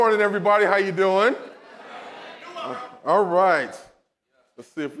Morning, everybody. How you doing? All right.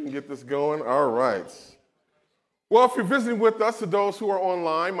 Let's see if we can get this going. All right. Well, if you're visiting with us, to those who are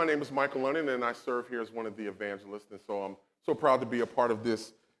online, my name is Michael Lennon, and I serve here as one of the evangelists, and so I'm so proud to be a part of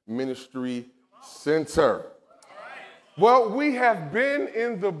this ministry center. Well, we have been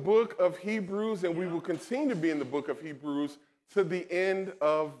in the book of Hebrews, and we will continue to be in the book of Hebrews to the end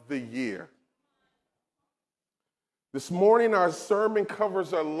of the year. This morning, our sermon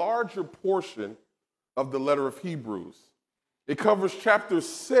covers a larger portion of the letter of Hebrews. It covers chapter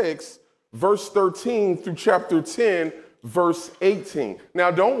 6, verse 13 through chapter 10, verse 18.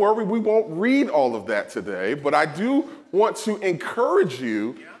 Now, don't worry, we won't read all of that today, but I do want to encourage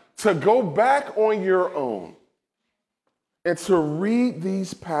you to go back on your own and to read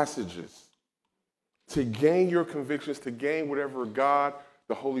these passages to gain your convictions, to gain whatever God,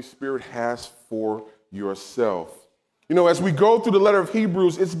 the Holy Spirit, has for yourself. You know, as we go through the letter of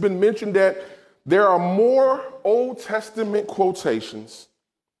Hebrews, it's been mentioned that there are more Old Testament quotations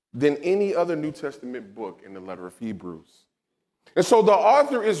than any other New Testament book in the letter of Hebrews. And so the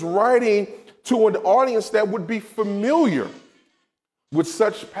author is writing to an audience that would be familiar with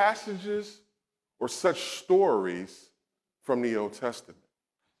such passages or such stories from the Old Testament.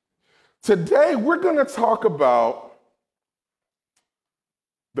 Today, we're going to talk about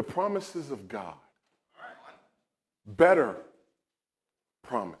the promises of God. Better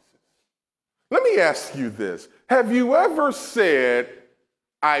promises. Let me ask you this. Have you ever said,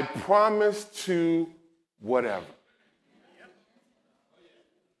 I promise to whatever?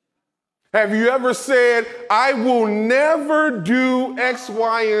 Have you ever said, I will never do X,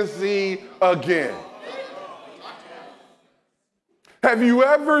 Y, and Z again? Have you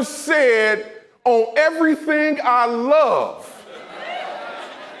ever said, on everything I love,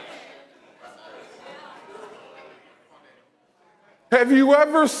 have you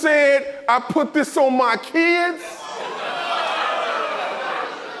ever said, I put this on my kids?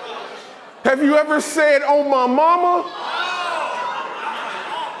 Have you ever said, on my mama?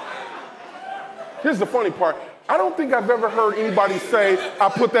 Here's the funny part. I don't think I've ever heard anybody say, I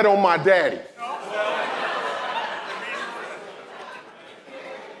put that on my daddy.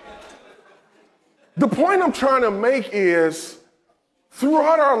 The point I'm trying to make is,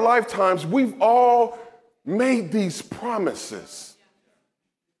 throughout our lifetimes, we've all made these promises.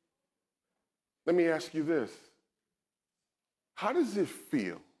 Let me ask you this. How does it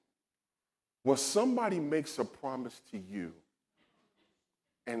feel when somebody makes a promise to you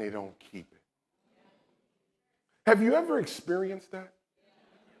and they don't keep it? Have you ever experienced that?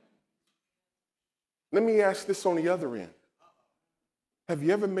 Let me ask this on the other end. Have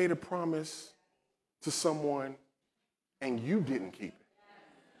you ever made a promise to someone and you didn't keep it?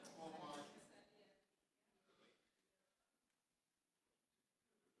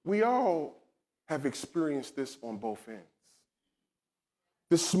 We all have experienced this on both ends.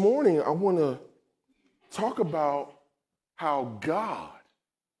 This morning, I want to talk about how God,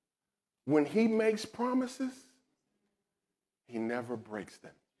 when he makes promises, he never breaks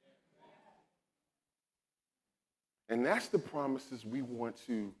them. And that's the promises we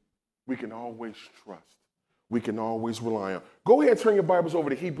can always trust. We can always rely on. Go ahead and turn your Bibles over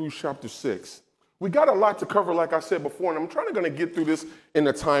to Hebrews chapter 6. We got a lot to cover, like I said before, and I'm trying to get through this in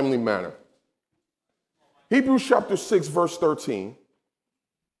a timely manner. Hebrews chapter 6, verse 13.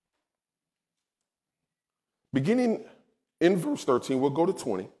 Beginning in verse 13, we'll go to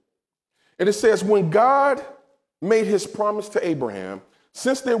 20. And it says, when God made his promise to Abraham,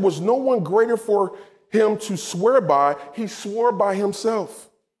 since there was no one greater for him to swear by, he swore by himself,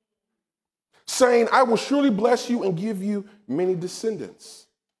 saying, I will surely bless you and give you many descendants.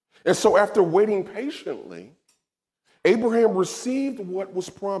 And so after waiting patiently, Abraham received what was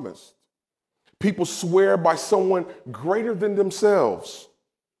promised. People swear by someone greater than themselves,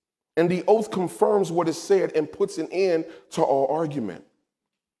 and the oath confirms what is said and puts an end to all argument.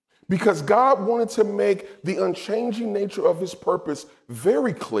 Because God wanted to make the unchanging nature of his purpose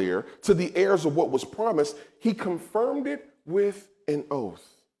very clear to the heirs of what was promised, he confirmed it with an oath.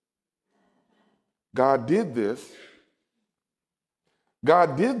 God did this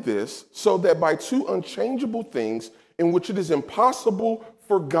so that by two unchangeable things in which it is impossible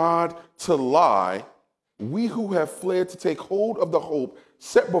for God to lie, we who have fled to take hold of the hope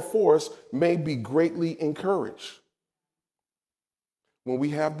set before us may be greatly encouraged. When we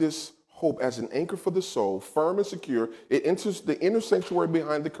have this hope as an anchor for the soul, firm and secure, it enters the inner sanctuary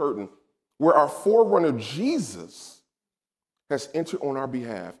behind the curtain, where our forerunner Jesus has entered on our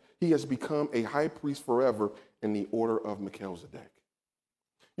behalf. He has become a high priest forever in the order of Melchizedek.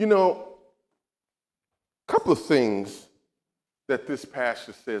 You know, a couple of things that this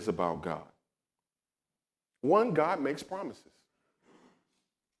passage says about God. One, God makes promises.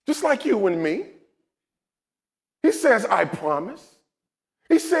 Just like you and me. He says, I promise.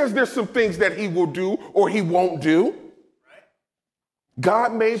 He says there's some things that he will do or he won't do.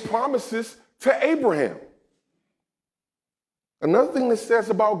 God made promises to Abraham. Another thing that says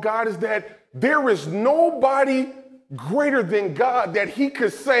about God is that there is nobody greater than God that he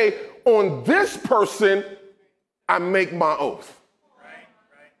could say, on this person, I make my oath.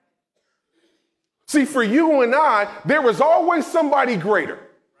 See, for you and I, there is always somebody greater.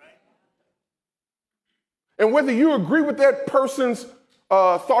 And whether you agree with that person's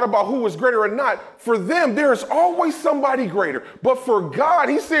thought about who was greater or not, for them, there is always somebody greater. But for God,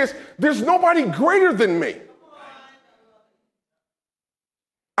 he says, there's nobody greater than me.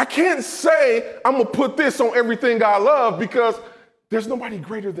 I can't say I'm going to put this on everything I love because there's nobody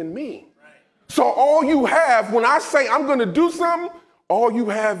greater than me. So all you have, when I say I'm going to do something, all you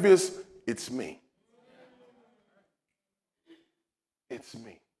have is, it's me. It's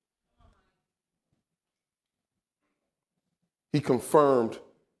me. He confirmed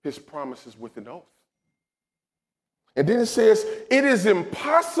his promises with an oath. And then it says, it is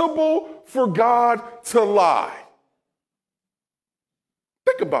impossible for God to lie.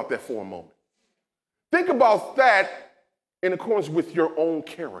 Think about that for a moment. Think about that in accordance with your own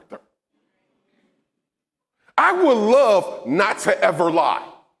character. I would love not to ever lie.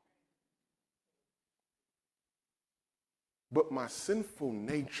 But my sinful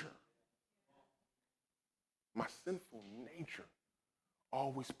nature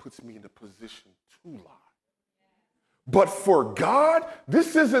always puts me in a position to lie. But for God,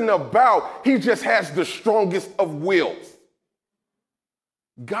 this isn't about he just has the strongest of wills.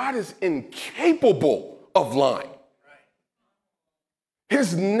 God is incapable of lying.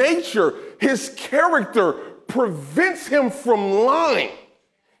 His nature, his character prevents him from lying.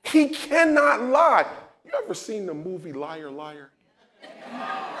 He cannot lie. You ever seen the movie Liar, Liar?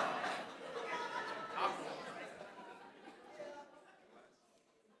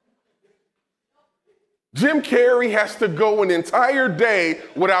 Jim Carrey has to go an entire day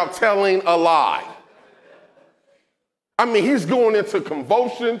without telling a lie. I mean, he's going into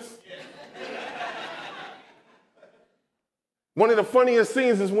convulsions. One of the funniest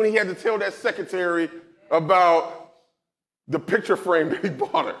scenes is when he had to tell that secretary about the picture frame that he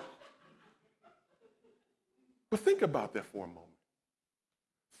bought her. But think about that for a moment.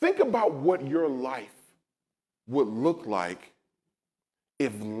 Think about what your life would look like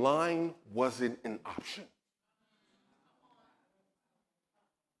if lying wasn't an option.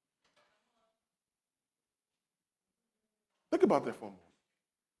 Think about that for a moment.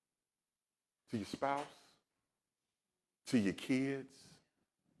 To your spouse, to your kids,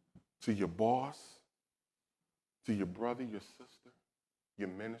 to your boss, to your brother, your sister, your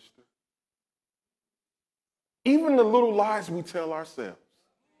minister. Even the little lies we tell ourselves.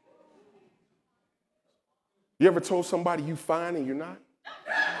 You ever told somebody you fine and you're not?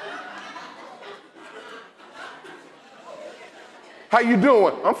 How you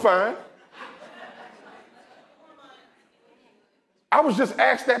doing? I'm fine. I was just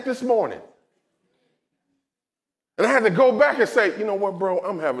asked that this morning. And I had to go back and say, you know what, bro,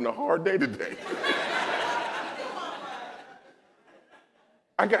 I'm having a hard day today.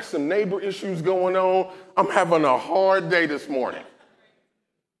 I got some neighbor issues going on. I'm having a hard day this morning.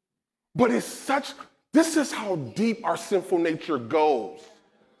 But this is how deep our sinful nature goes.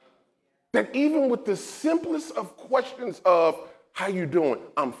 That even with the simplest of questions of, how you doing?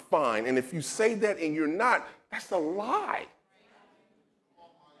 I'm fine. And if you say that and you're not, that's a lie.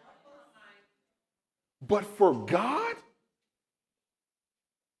 But for God,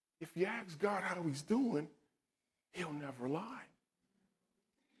 if you ask God how he's doing, he'll never lie.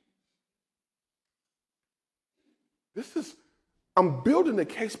 I'm building a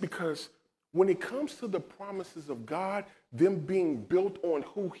case because when it comes to the promises of God, them being built on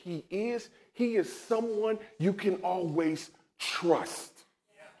who he is someone you can always trust.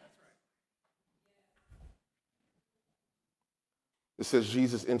 It says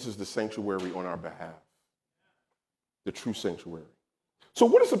Jesus enters the sanctuary on our behalf, the true sanctuary. So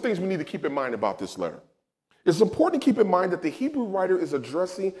what are some things we need to keep in mind about this letter? It's important to keep in mind that the Hebrew writer is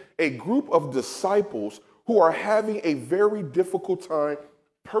addressing a group of disciples who are having a very difficult time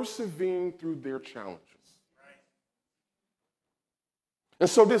persevering through their challenges. And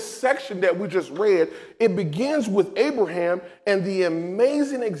so this section that we just read, it begins with Abraham and the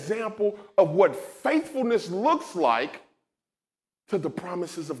amazing example of what faithfulness looks like to the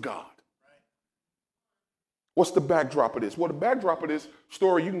promises of God. What's the backdrop of this? Well, the backdrop of this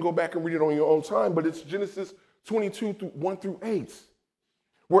story, you can go back and read it on your own time, but it's Genesis 22, 1 through 8,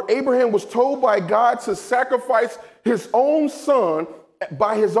 where Abraham was told by God to sacrifice his own son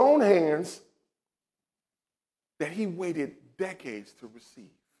by his own hands, that he waited decades to receive.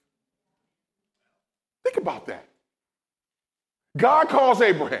 Think about that. God calls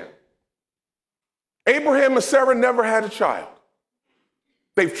Abraham. Abraham and Sarah never had a child.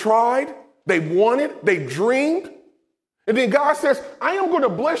 They've tried, they've wanted, they've dreamed. And then God says, I am going to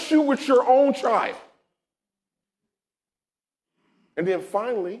bless you with your own child. And then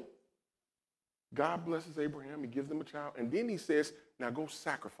finally, God blesses Abraham. He gives them a child. And then he says, now go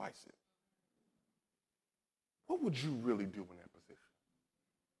sacrifice it. What would you really do in that position?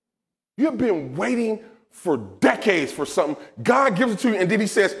 You've been waiting for decades for something. God gives it to you, and then he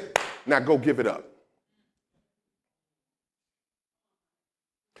says, now go give it up.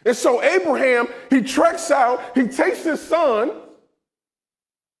 And so Abraham, he treks out, he takes his son,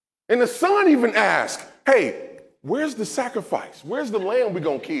 and the son even asks, hey, where's the sacrifice? Where's the lamb we're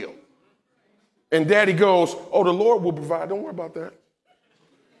going to kill? And daddy goes, oh, the Lord will provide. Don't worry about that.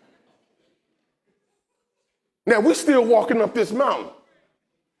 Now, we're still walking up this mountain,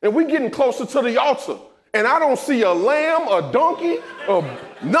 and we're getting closer to the altar, and I don't see a lamb, a donkey, or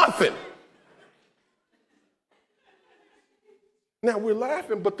nothing. Now, we're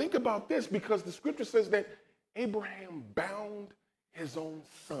laughing, but think about this, because the scripture says that Abraham bound his own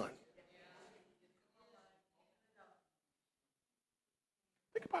son.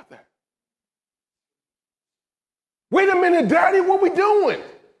 Think about that. Wait a minute, Daddy, what we doing?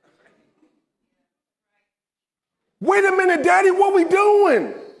 Wait a minute, Daddy, what we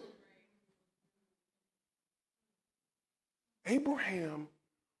doing? Abraham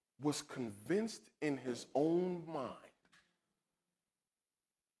was convinced in his own mind.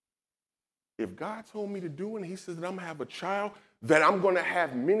 If God told me to do it, and he says that I'm going to have a child that I'm going to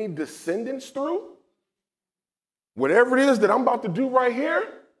have many descendants through, whatever it is that I'm about to do right here,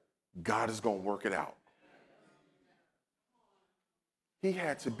 God is going to work it out. He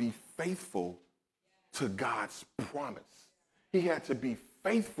had to be faithful to God's promise. He had to be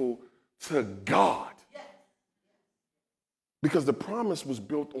faithful to God. Because the promise was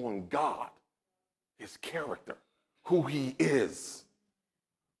built on God, his character, who he is.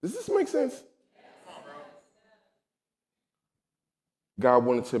 Does this make sense? God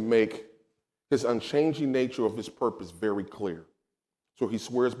wanted to make his unchanging nature of his purpose very clear. So he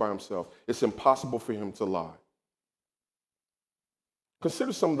swears by himself, it's impossible for him to lie.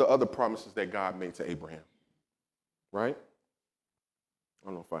 Consider some of the other promises that God made to Abraham, right? I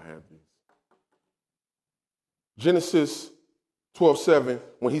don't know if I have these. Genesis 12:7,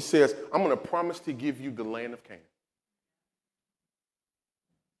 when he says, I'm going to promise to give you the land of Canaan.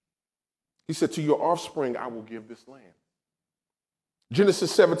 He said, to your offspring, I will give this land.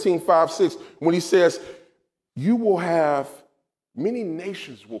 Genesis 17:5-6, when he says, you will have many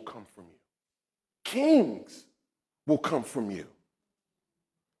nations will come from you. Kings will come from you.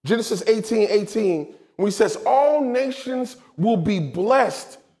 Genesis 18:18, when he says, all nations will be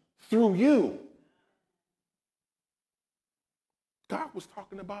blessed through you. God was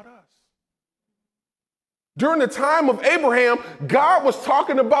talking about us. During the time of Abraham, God was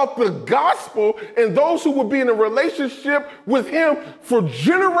talking about the gospel and those who would be in a relationship with him for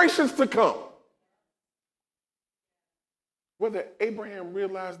generations to come. Whether Abraham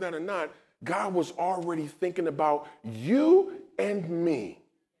realized that or not, God was already thinking about you and me.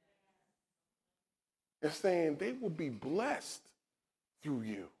 And saying they will be blessed through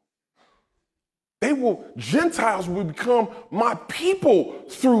you. Gentiles will become my people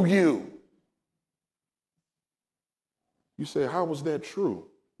through you. You say, how was that true?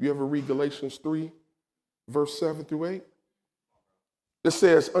 You ever read Galatians 3, verse 7-8? It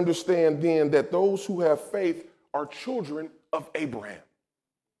says, understand then that those who have faith are children of Abraham.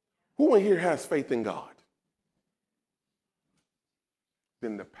 Who in here has faith in God?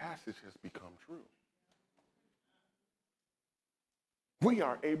 Then the passage has become true. We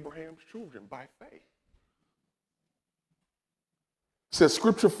are Abraham's children by faith. It says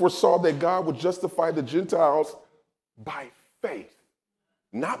scripture foresaw that God would justify the Gentiles by faith,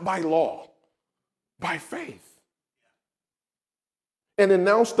 not by law, by faith. And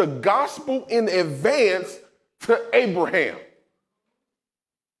announced the gospel in advance to Abraham.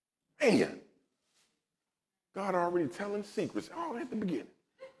 Man, God already telling secrets all at the beginning.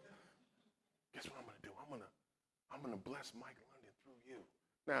 Guess what I'm going to do? I'm going to bless Mike London through you.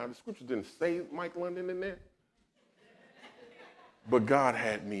 Now, the scripture didn't say Mike London in there, but God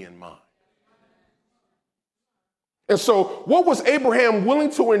had me in mind. And so what was Abraham willing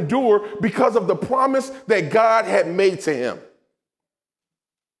to endure because of the promise that God had made to him?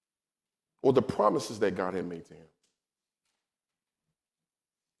 or the promises that God had made to him.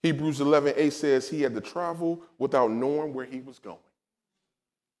 Hebrews 11:8 says he had to travel without knowing where he was going.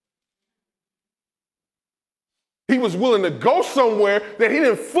 He was willing to go somewhere that he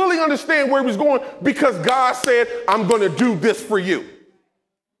didn't fully understand where he was going because God said, I'm going to do this for you.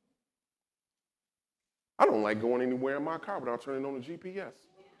 I don't like going anywhere in my car without turning on the GPS.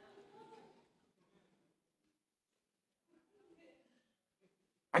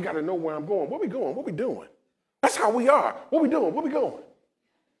 I got to know where I'm going. Where we going? What we doing? That's how we are. What we doing? Where we going?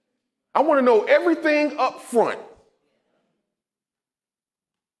 I want to know everything up front.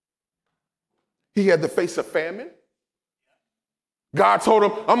 He had to face a famine. God told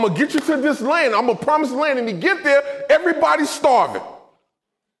him, I'm going to get you to this land. I'm going to promise the land. And he get there, everybody's starving.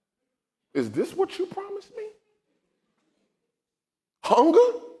 Is this what you promised me? Hunger?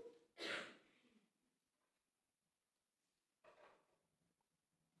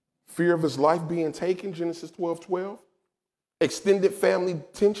 Fear of his life being taken, Genesis 12:12. Extended family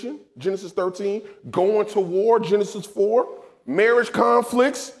tension, Genesis 13. Going to war, Genesis 4. Marriage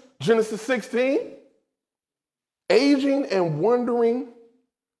conflicts, Genesis 16. Aging and wondering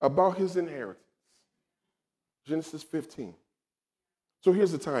about his inheritance, Genesis 15. So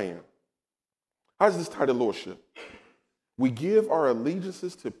here's the tie-in. How does this tie to lordship? We give our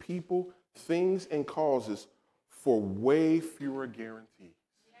allegiances to people, things, and causes for way fewer guarantees.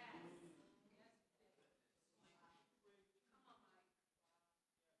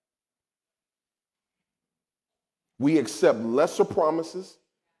 We accept lesser promises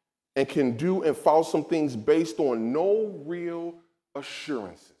and can do and follow some things based on no real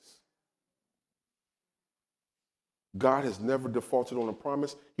assurances. God has never defaulted on a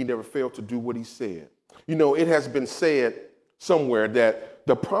promise. He never failed to do what he said. You know, it has been said somewhere that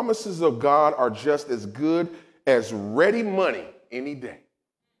the promises of God are just as good as ready money any day.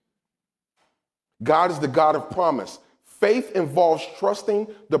 God is the God of promise. Faith involves trusting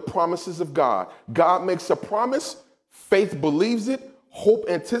the promises of God. God makes a promise, faith believes it, hope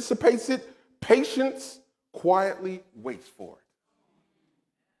anticipates it, patience quietly waits for it.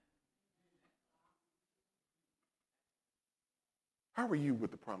 How are you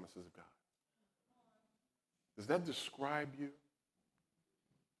with the promises of God? Does that describe you?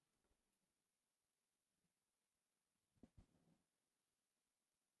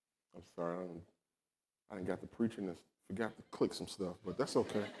 I'm sorry, I didn't got to preaching and forgot to click some stuff, but that's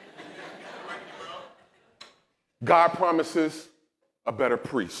okay. God promises a better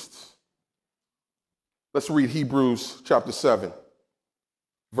priest. Let's read Hebrews chapter 7,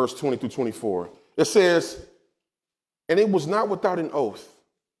 verse 20 through 24. It says, and it was not without an oath.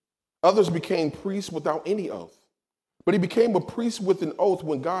 Others became priests without any oath. But he became a priest with an oath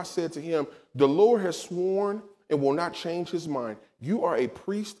when God said to him, the Lord has sworn and will not change his mind. You are a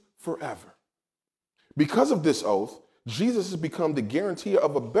priest forever. Because of this oath, Jesus has become the guarantee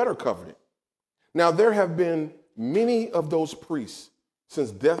of a better covenant. Now there have been many of those priests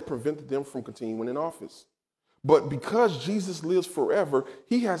since death prevented them from continuing in office. But because Jesus lives forever,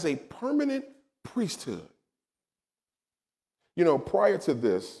 he has a permanent priesthood. You know, prior to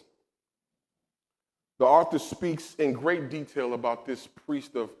this, the author speaks in great detail about this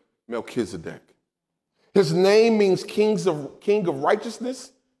priest of Melchizedek. His name means king of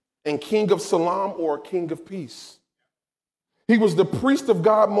righteousness and king of Salam, or king of peace. He was the priest of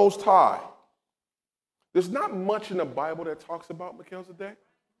God Most High. There's not much in the Bible that talks about Melchizedek.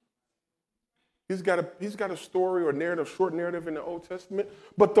 He's got a story or narrative, short narrative in the Old Testament.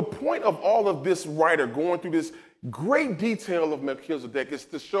 But the point of all of this writer going through this great detail of Melchizedek is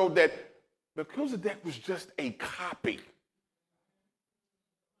to show that Melchizedek was just a copy.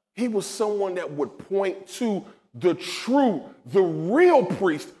 He was someone that would point to the true, the real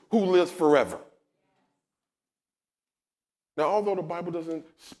priest who lives forever. Now, although the Bible doesn't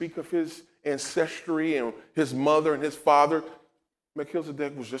speak of his ancestry and his mother and his father,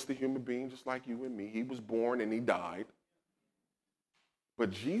 Melchizedek was just a human being just like you and me. He was born and he died.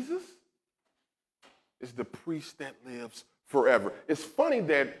 But Jesus is the priest that lives forever. It's funny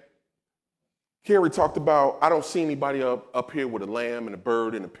that Carrie talked about, I don't see anybody up here with a lamb and a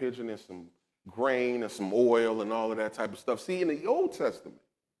bird and a pigeon and some grain and some oil and all of that type of stuff. See, in the Old Testament,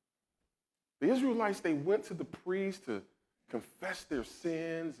 the Israelites, they went to the priest to confess their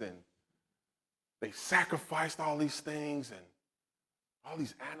sins, and they sacrificed all these things and all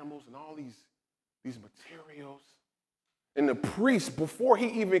these animals and all these materials. And the priest, before he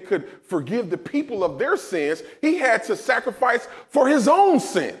even could forgive the people of their sins, he had to sacrifice for his own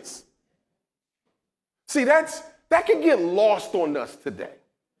sins. See, that can get lost on us today.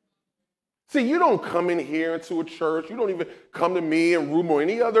 See, you don't come in here into a church. You don't even come to me and Ruben or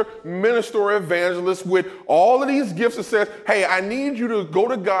any other minister or evangelist with all of these gifts and says, hey, I need you to go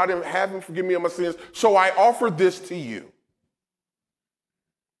to God and have him forgive me of my sins, so I offer this to you.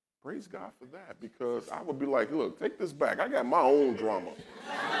 Praise God for that, because I would be like, look, take this back. I got my own drama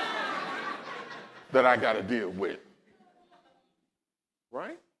that I got to deal with.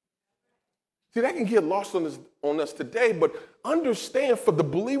 Right? See, that can get lost on us today, but understand, for the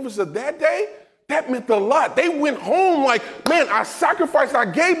believers of that day, that meant a lot. They went home like, man, I sacrificed, I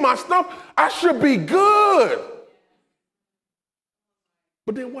gave my stuff, I should be good.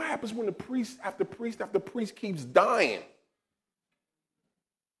 But then what happens when the priest after priest after priest keeps dying?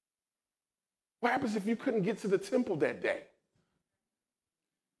 What happens if you couldn't get to the temple that day?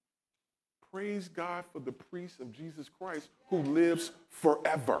 Praise God for the priest of Jesus Christ who lives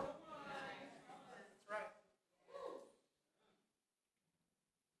forever.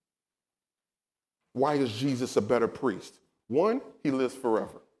 Why is Jesus a better priest? 1, he lives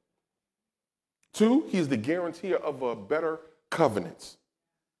forever. 2, he is the guarantor of a better covenant.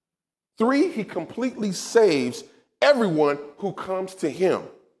 3, he completely saves everyone who comes to him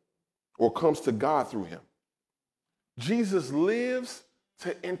or comes to God through him. Jesus lives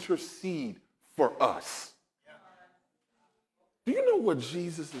to intercede for us. Do you know what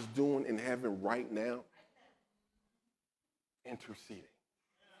Jesus is doing in heaven right now? Interceding.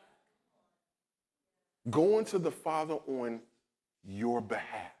 Going to the Father on your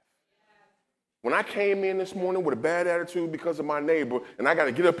behalf. When I came in this morning with a bad attitude because of my neighbor, and I got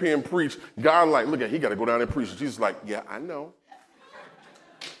to get up here and preach, God like, look at, he got to go down and preach. Jesus like, yeah, I know.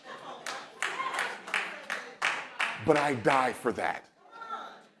 But I died for that.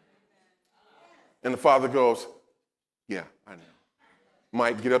 And the Father goes, yeah, I know.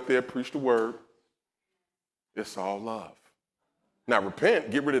 Mike, get up there, preach the word. It's all love. Now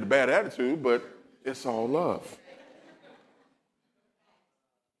repent, get rid of the bad attitude, but it's all love.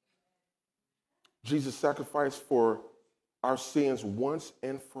 Jesus sacrificed for our sins once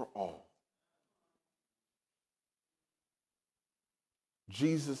and for all.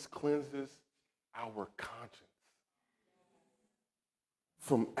 Jesus cleanses our conscience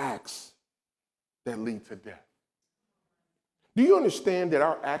from acts that lead to death. Do you understand that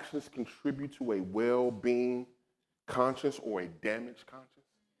our actions contribute to a well-being conscience or a damaged conscience?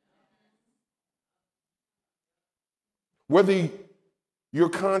 Whether your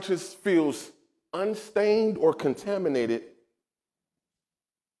conscience feels unstained or contaminated,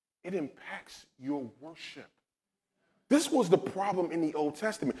 it impacts your worship. This was the problem in the Old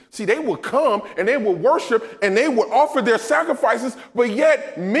Testament. See, they would come and they would worship and they would offer their sacrifices, but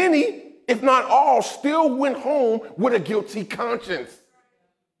yet many, if not all, still went home with a guilty conscience.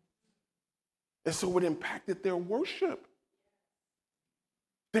 And so it impacted their worship.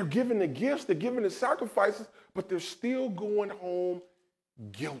 They're giving the gifts, they're giving the sacrifices, but they're still going home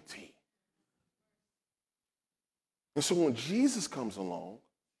guilty. And so when Jesus comes along,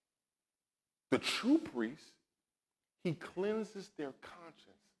 the true priest, he cleanses their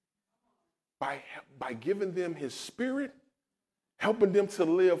conscience by giving them his spirit, helping them to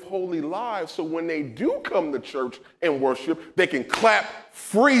live holy lives, so when they do come to church and worship, they can clap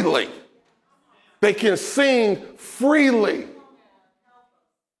freely. They can sing freely.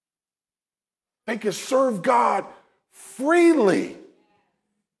 They can serve God freely.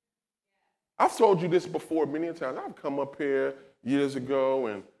 I've told you this before many times. I've come up here years ago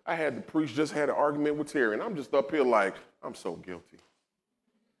and I had the priest just had an argument with Terry, and I'm just up here like, I'm so guilty.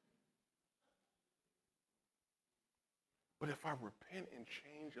 But if I repent and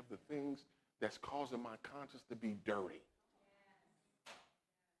change of the things that's causing my conscience to be dirty,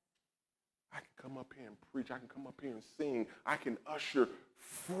 I can come up here and preach. I can come up here and sing. I can usher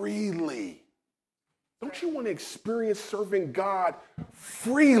freely. Don't you want to experience serving God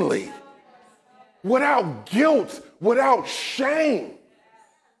freely? Without guilt, without shame.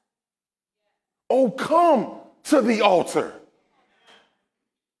 Oh, come to the altar.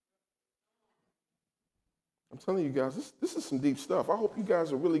 I'm telling you guys, this is some deep stuff. I hope you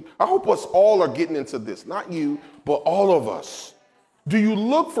guys I hope us all are getting into this. Not you, but all of us. Do you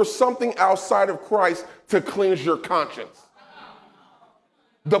look for something outside of Christ to cleanse your conscience?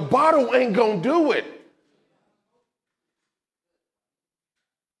 The bottle ain't gonna do it.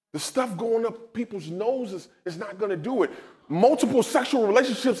 The stuff going up people's noses is not going to do it. Multiple sexual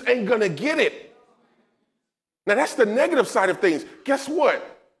relationships ain't going to get it. Now, that's the negative side of things. Guess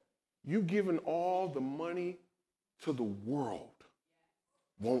what? You giving all the money to the world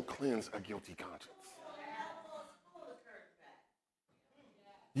won't cleanse a guilty conscience.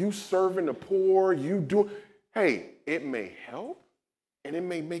 You serving the poor, hey, it may help, And it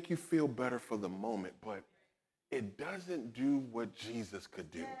may make you feel better for the moment, but it doesn't do what Jesus could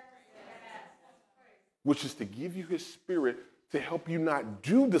do, which is to give you his spirit to help you not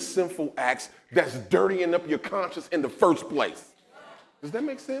do the sinful acts that's dirtying up your conscience in the first place. Does that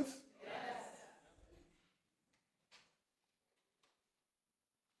make sense?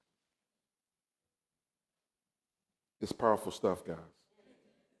 It's powerful stuff, guys.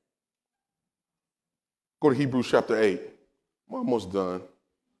 Go to Hebrews chapter 8. I'm almost done.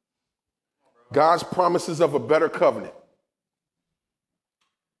 God's promises of a better covenant.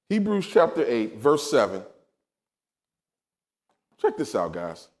 Hebrews chapter 8, verse 7. Check this out,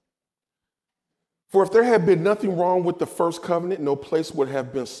 guys. For if there had been nothing wrong with the first covenant, no place would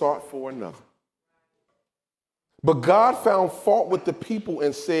have been sought for another. But God found fault with the people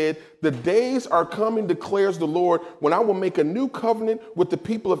and said, the days are coming, declares the Lord, when I will make a new covenant with the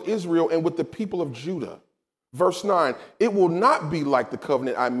people of Israel and with the people of Judah. Verse 9, it will not be like the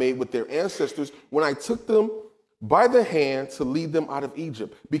covenant I made with their ancestors when I took them by the hand to lead them out of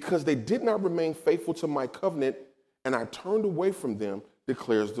Egypt, because they did not remain faithful to my covenant, and I turned away from them,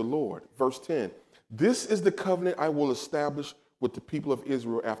 declares the Lord. Verse 10, this is the covenant I will establish with the people of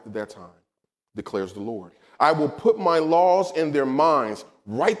Israel after that time, declares the Lord. I will put my laws in their minds,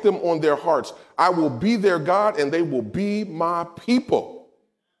 write them on their hearts. I will be their God, and they will be my people.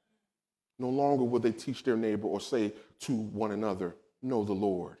 No longer will they teach their neighbor or say to one another, know the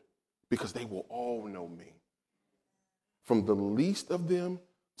Lord, because they will all know me, from the least of them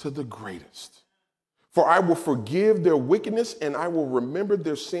to the greatest. For I will forgive their wickedness, and I will remember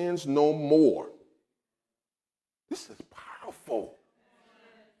their sins no more. This is powerful.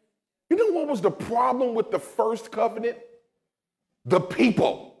 You know what was the problem with the first covenant? The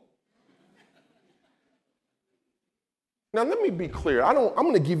people. Now, let me be clear. I'm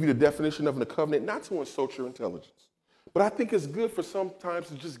going to give you the definition of a covenant, not to insult your intelligence, but I think it's good for sometimes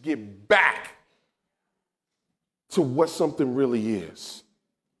to just get back to what something really is.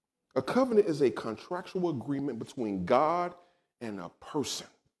 A covenant is a contractual agreement between God and a person,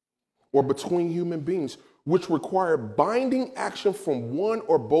 or between human beings, which require binding action from one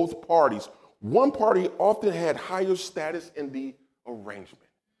or both parties. One party often had higher status in the arrangement.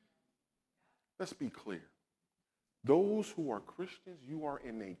 Let's be clear. Those who are Christians, you are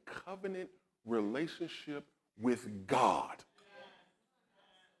in a covenant relationship with God.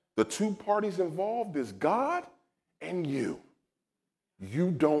 The two parties involved is God and you.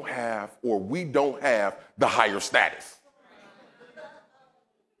 You don't have, or we don't have, the higher status.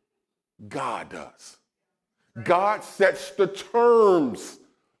 God does. God sets the terms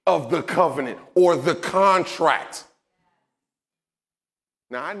of the covenant or the contract.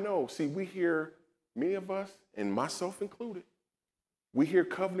 Now, I know, see, we hear, many of us, and myself included, we hear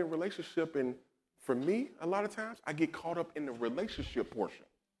covenant relationship, and for me, a lot of times, I get caught up in the relationship portion.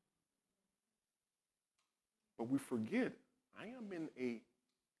 But we forget, I am in a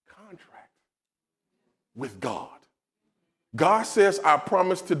contract with God. God says, I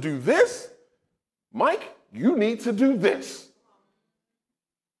promise to do this. Mike, you need to do this.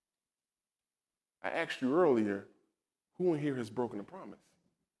 I asked you earlier, who in here has broken a promise?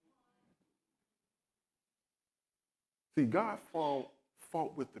 See, God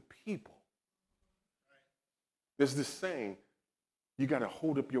fought with the people. There's this saying, you got to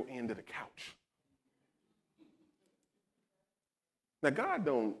hold up your end of the couch. Now,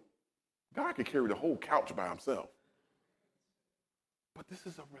 God can carry the whole couch by himself. But this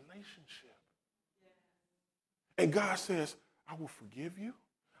is a relationship. And God says, I will forgive you.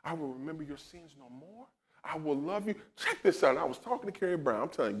 I will remember your sins no more. I will love you. Check this out. I was talking to Carrie Brown. I'm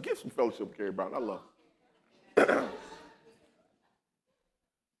telling you, get some fellowship with Carrie Brown. I love her.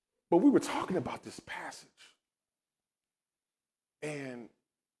 But we were talking about this passage. And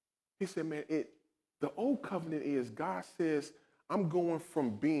he said, man, the old covenant is God says, I'm going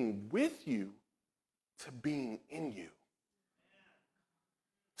from being with you to being in you.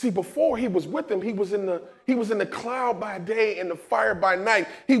 See, before he was with them, he was in the cloud by day and the fire by night.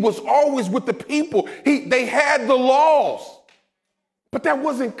 He was always with the people. They had the laws, but that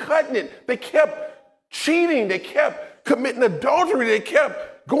wasn't cutting it. They kept cheating. They kept committing adultery. They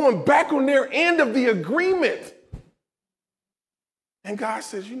kept going back on their end of the agreement. And God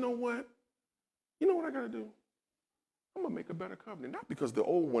says, you know what? You know what I got to do? I'm going to make a better covenant. Not because the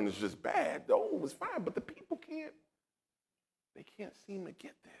old one is just bad. The old one was fine, but the people can't seem to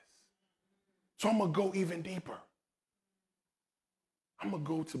get this. So I'm going to go even deeper. I'm going to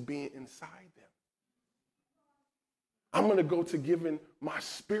go to being inside them. I'm going to go to giving my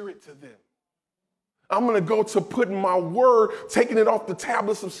spirit to them. I'm going to go to putting my word, taking it off the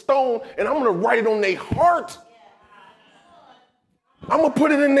tablets of stone, and I'm going to write it on their heart. I'm going to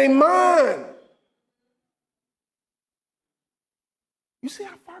put it in their mind. You see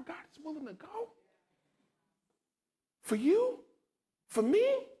how far God is willing to go? For you? For me?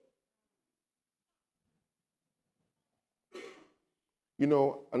 You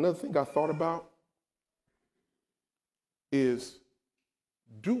know, another thing I thought about is,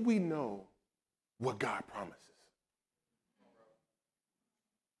 do we know what God promises?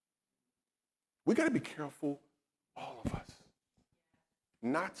 We got to be careful, all of us,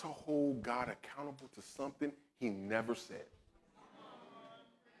 not to hold God accountable to something he never said.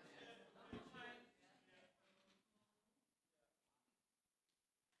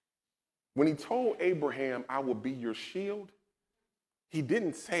 When he told Abraham, I will be your shield, he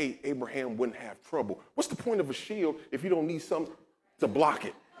didn't say Abraham wouldn't have trouble. What's the point of a shield if you don't need something to block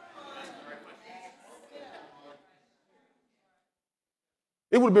it?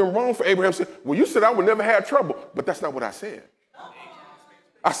 It would have been wrong for Abraham to say, well, you said I would never have trouble, but that's not what I said.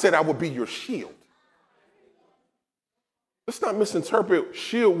 I said I would be your shield. Let's not misinterpret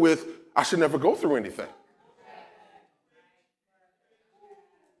shield with I should never go through anything.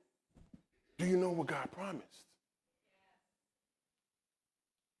 Do you know what God promised?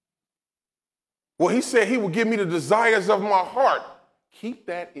 Well, he said he will give me the desires of my heart. Keep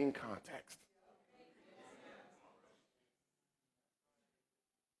that in context.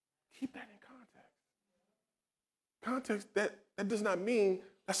 Keep that in context. Context, that does not mean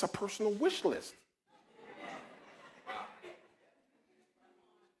that's a personal wish list.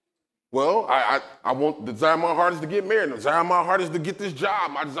 Well, I want, the desire of my heart is to get married. The desire of my heart is to get this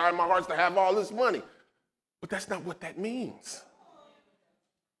job. My desire of my heart is to have all this money. But that's not what that means.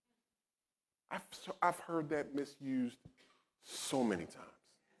 I've heard that misused so many times.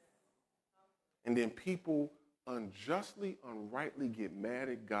 And then people unjustly, unrightly get mad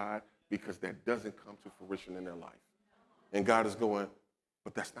at God because that doesn't come to fruition in their life. And God is going,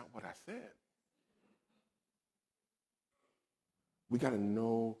 but that's not what I said. We got to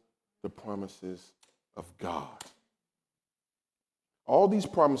know the promises of God. All these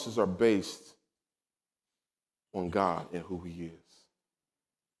promises are based on God and who he is.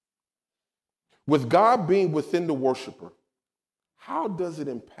 With God being within the worshiper, how does it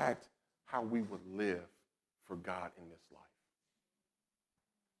impact how we would live for God in this life?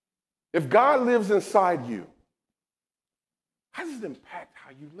 If God lives inside you, how does it impact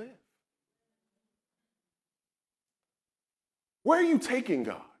how you live? Where are you taking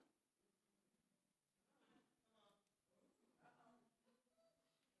God?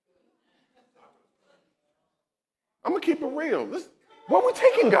 I'm going to keep it real. Where are we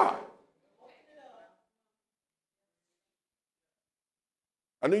taking God?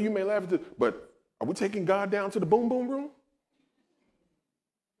 I know you may laugh at this, but are we taking God down to the boom boom room?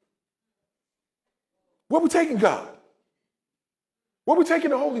 Where are we taking God? Where are we taking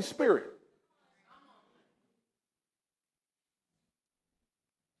the Holy Spirit?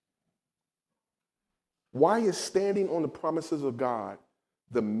 Why is standing on the promises of God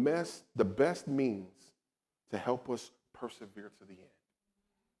the best means to help us persevere to the end?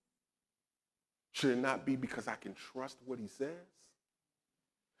 Should it not be because I can trust what he says?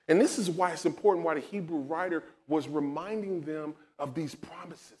 And this is why it's important why the Hebrew writer was reminding them of these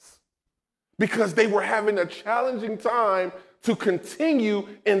promises. Because they were having a challenging time to continue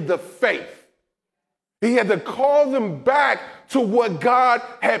in the faith. He had to call them back to what God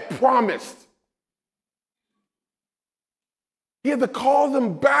had promised. He had to call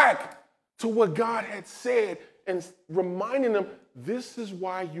them back to what God had said and reminding them, this is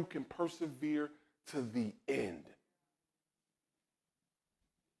why you can persevere to the end.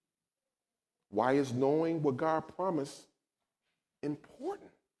 Why is knowing what God promised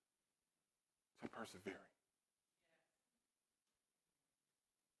important to persevering?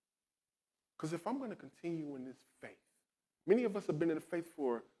 Because if I'm going to continue in this faith, many of us have been in the faith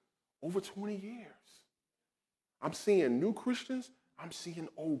for over 20 years. I'm seeing new Christians, I'm seeing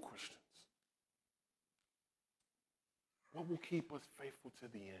old Christians. What will keep us faithful to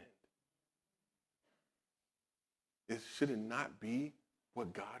the end? Should it not be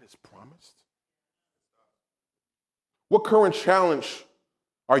what God has promised? What current challenge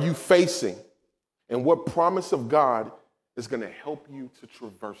are you facing? And what promise of God is going to help you to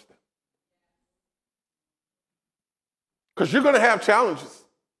traverse them? Because you're going to have challenges.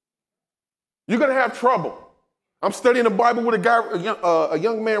 You're going to have trouble. I'm studying the Bible with a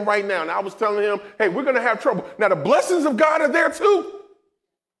young man right now, and I was telling him, hey, we're going to have trouble. Now, the blessings of God are there too.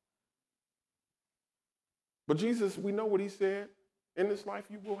 But Jesus, we know what he said. In this life,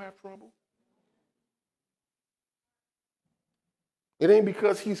 you will have trouble. It ain't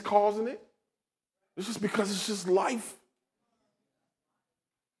because he's causing it. It's just because it's just life.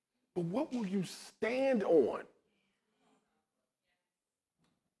 But what will you stand on?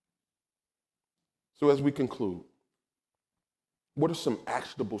 So as we conclude, what are some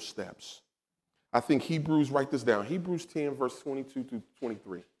actionable steps? I think Hebrews, write this down, Hebrews 10, verse 22 to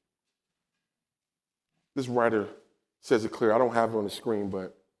 23. This writer says it clear. I don't have it on the screen,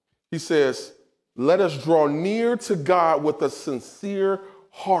 but he says, let us draw near to God with a sincere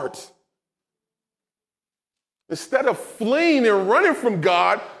heart. Instead of fleeing and running from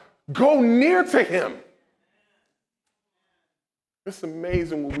God, go near to him. It's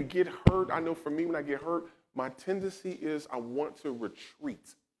amazing when we get hurt. I know for me, when I get hurt, my tendency is I want to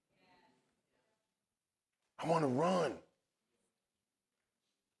retreat. I want to run.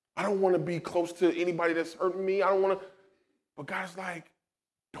 I don't want to be close to anybody that's hurting me. I don't want to. But God's like,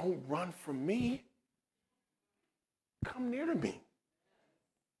 don't run from me. Come near to me.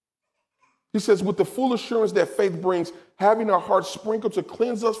 He says, with the full assurance that faith brings, having our hearts sprinkled to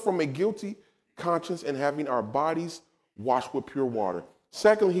cleanse us from a guilty conscience and having our bodies washed with pure water.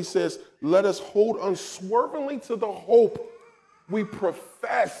 Secondly, he says, let us hold unswervingly to the hope we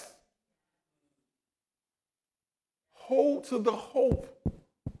profess. Hold to the hope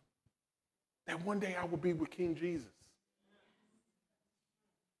that one day I will be with King Jesus.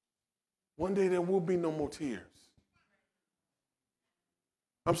 One day there will be no more tears.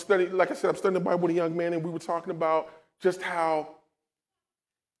 I'm studying, like I said, I'm studying the Bible with a young man, and we were talking about just how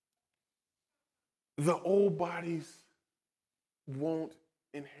the old bodies won't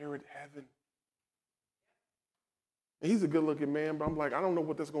inherit heaven. And he's a good-looking man, but I'm like, I don't know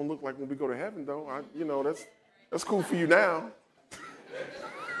what that's going to look like when we go to heaven, though. That's cool for you now.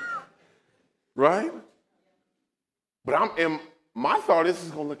 Right? But my thought is, this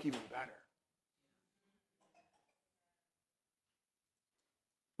is going to look even better.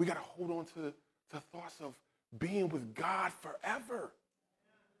 We got to hold on to thoughts of being with God forever.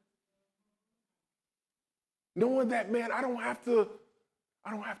 Knowing that, man, I don't have to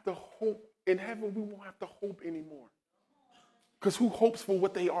hope. In heaven, we won't have to hope anymore. Because who hopes for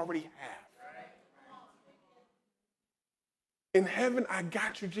what they already have? In heaven, I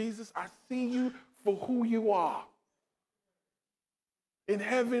got you, Jesus. I see you for who you are. In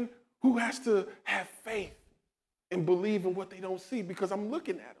heaven, who has to have faith and believe in what they don't see? Because I'm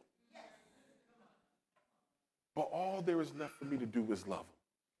looking at them. But all there is left for me to do is love them.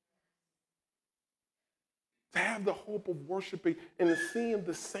 To have the hope of worshiping and seeing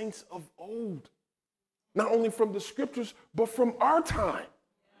the saints of old. Not only from the scriptures, but from our time.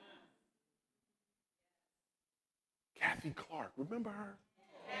 Kathy Clark, remember her?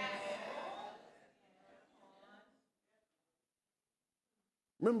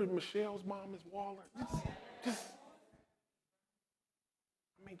 Remember Michelle's mom is Waller?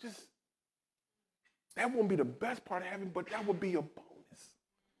 That won't be the best part of heaven, but that would be a bonus.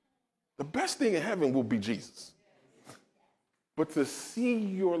 The best thing in heaven will be Jesus. But to see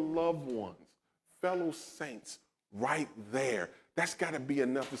your loved ones, fellow saints, right there, that's got to be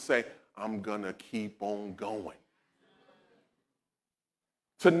enough to say, I'm going to keep on going.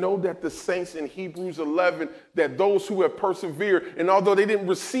 To know that the saints in Hebrews 11, that those who have persevered, and although they didn't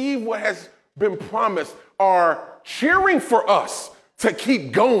receive what has been promised, are cheering for us to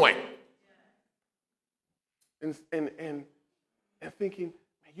keep going. And thinking,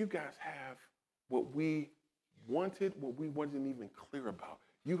 man, you guys have what we wanted, what we wasn't even clear about.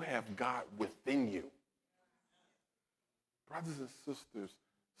 You have God within you. Brothers and sisters,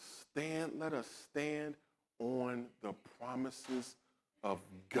 let us stand on the promises of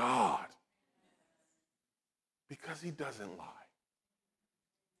God, because he doesn't lie.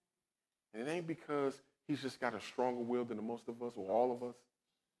 And it ain't because he's just got a stronger will than the most of us or all of us.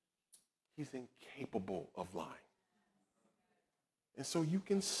 He's incapable of lying. And so you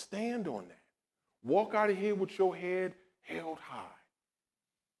can stand on that. Walk out of here with your head held high.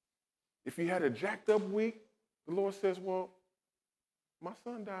 If you had a jacked up week, the Lord says, well, my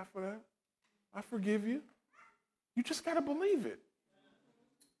son died for that. I forgive you. You just got to believe it.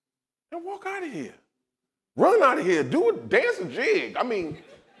 And walk out of here. Run out of here. Do it. Dance a jig.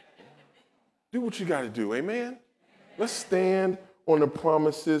 Do what you got to do. Amen? Let's stand on the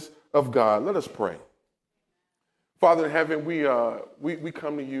promises of God. Let us pray. Father in heaven, we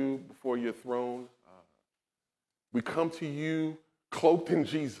come to you before your throne. We come to you cloaked in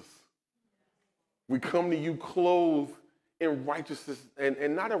Jesus. We come to you clothed in righteousness,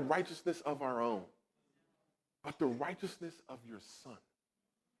 and not a righteousness of our own, but the righteousness of your Son.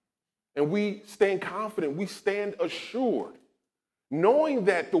 And we stand confident, we stand assured, knowing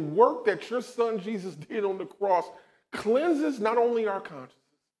that the work that your Son Jesus did on the cross cleanses not only our consciences,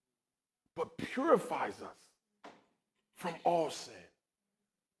 but purifies us from all sin.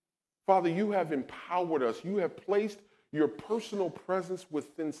 Father, you have empowered us. You have placed your personal presence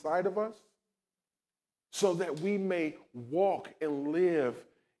within inside of us so that we may walk and live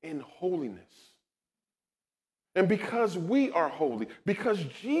in holiness. And because we are holy, because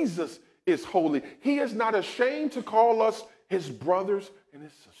Jesus is holy, he is not ashamed to call us his brothers and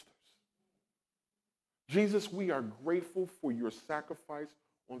his sisters. Jesus, we are grateful for your sacrifice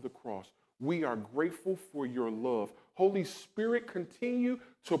on the cross. We are grateful for your love. Holy Spirit, continue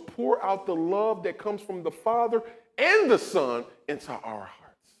to pour out the love that comes from the Father and the Son into our hearts.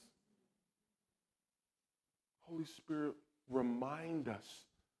 Holy Spirit, remind us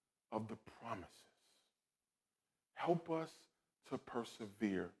of the promises. Help us to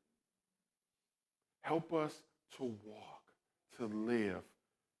persevere. Help us to walk, to live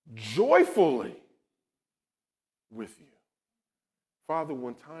joyfully with you. Father,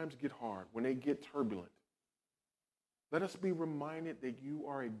 when times get hard, when they get turbulent, let us be reminded that you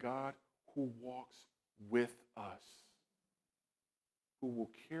are a God who walks with us, who will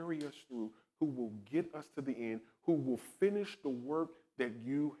carry us through, who will get us to the end, who will finish the work that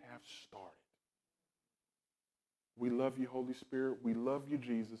you have started. We love you, Holy Spirit. We love you,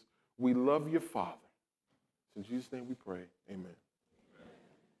 Jesus. We love you, Father. In Jesus' name we pray. Amen.